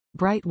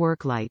Bright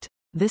work light.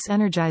 This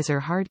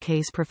Energizer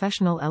hard-case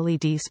professional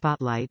LED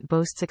spotlight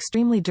boasts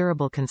extremely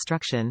durable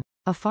construction,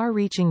 a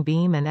far-reaching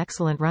beam and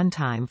excellent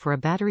runtime for a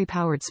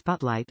battery-powered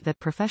spotlight that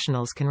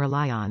professionals can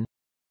rely on.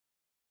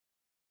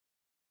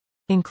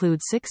 Include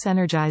 6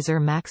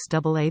 Energizer MAX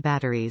AA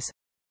batteries.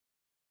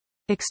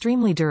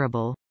 Extremely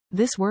durable.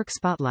 This work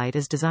spotlight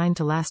is designed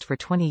to last for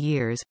 20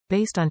 years,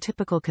 based on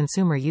typical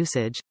consumer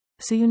usage,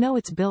 so you know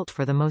it's built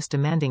for the most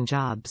demanding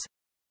jobs.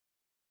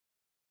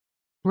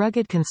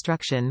 Rugged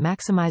construction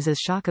maximizes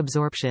shock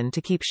absorption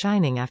to keep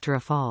shining after a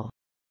fall.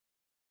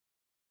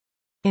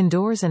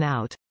 Indoors and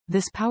out,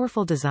 this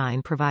powerful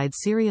design provides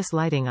serious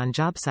lighting on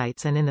job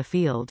sites and in the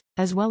field,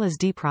 as well as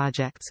D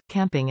projects,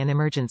 camping and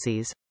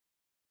emergencies.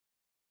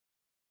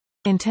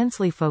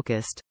 Intensely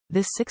focused,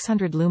 this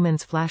 600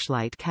 lumens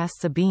flashlight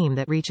casts a beam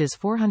that reaches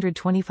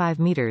 425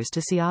 meters to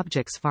see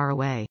objects far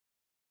away.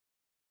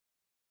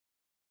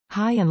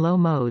 High and low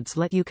modes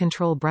let you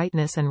control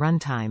brightness and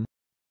runtime.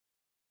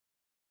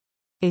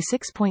 A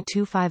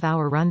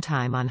 6.25-hour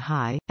runtime on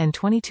high, and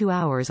 22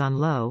 hours on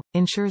low,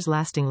 ensures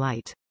lasting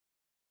light.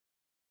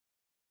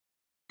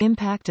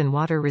 Impact and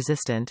water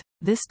resistant,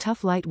 this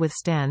tough light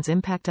withstands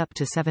impact up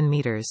to 7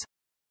 meters.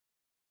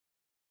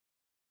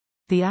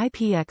 The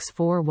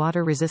IPX4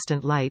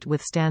 water-resistant light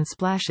withstands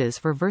splashes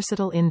for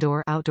versatile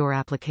indoor-outdoor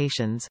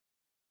applications.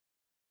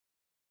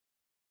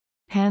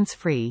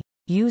 Hands-free.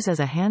 Use as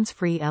a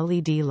hands-free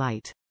LED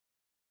light.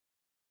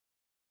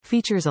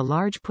 Features a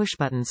large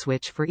push-button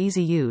switch for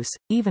easy use,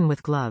 even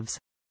with gloves.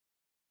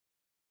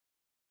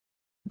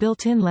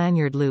 Built-in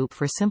lanyard loop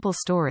for simple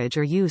storage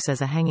or use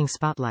as a hanging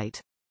spotlight.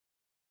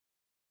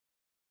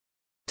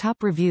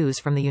 Top reviews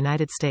from the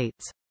United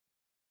States.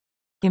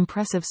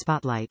 Impressive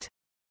spotlight.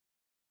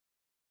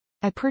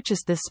 I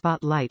purchased this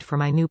spotlight for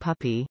my new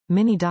puppy,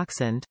 Mini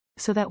Dachshund,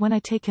 so that when I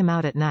take him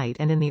out at night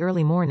and in the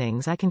early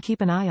mornings I can keep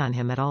an eye on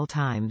him at all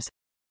times.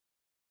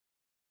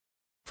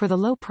 For the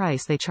low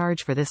price they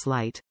charge for this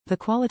light, the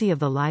quality of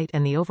the light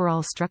and the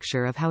overall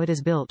structure of how it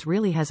is built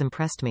really has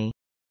impressed me.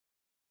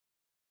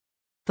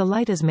 The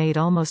light is made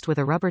almost with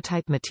a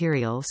rubber-type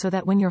material so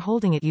that when you're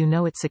holding it you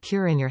know it's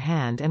secure in your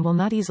hand and will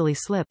not easily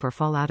slip or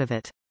fall out of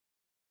it.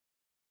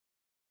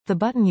 The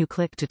button you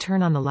click to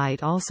turn on the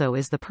light also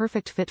is the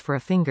perfect fit for a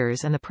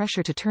fingers, and the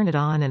pressure to turn it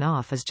on and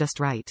off is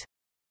just right.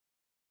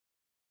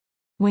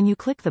 When you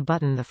click the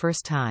button the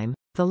first time,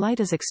 the light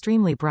is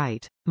extremely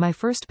bright. My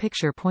first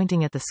picture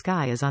pointing at the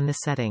sky is on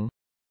this setting.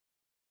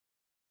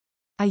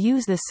 I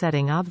use this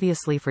setting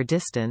obviously for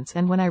distance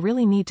and when I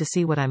really need to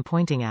see what I'm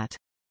pointing at.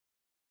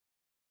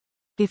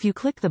 If you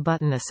click the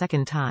button a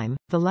second time,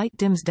 the light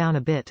dims down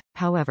a bit,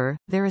 however,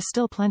 there is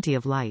still plenty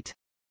of light.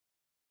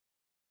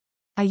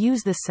 I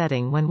use this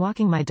setting when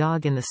walking my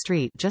dog in the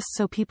street just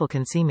so people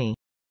can see me.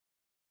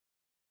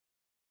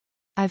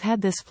 I've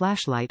had this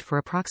flashlight for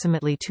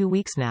approximately 2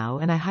 weeks now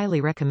and I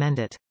highly recommend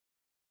it.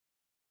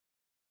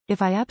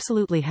 If I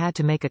absolutely had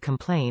to make a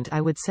complaint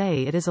I would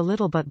say it is a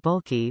little but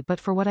bulky, but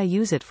for what I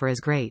use it for is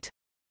great.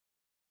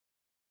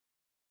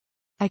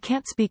 I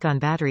can't speak on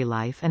battery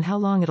life and how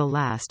long it'll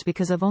last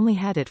because I've only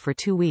had it for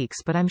 2 weeks,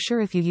 but I'm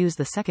sure if you use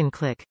the second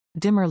click,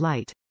 dimmer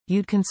light,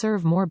 you'd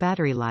conserve more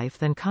battery life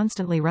than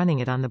constantly running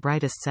it on the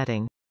brightest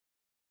setting.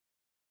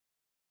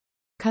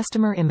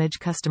 Customer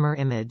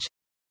image.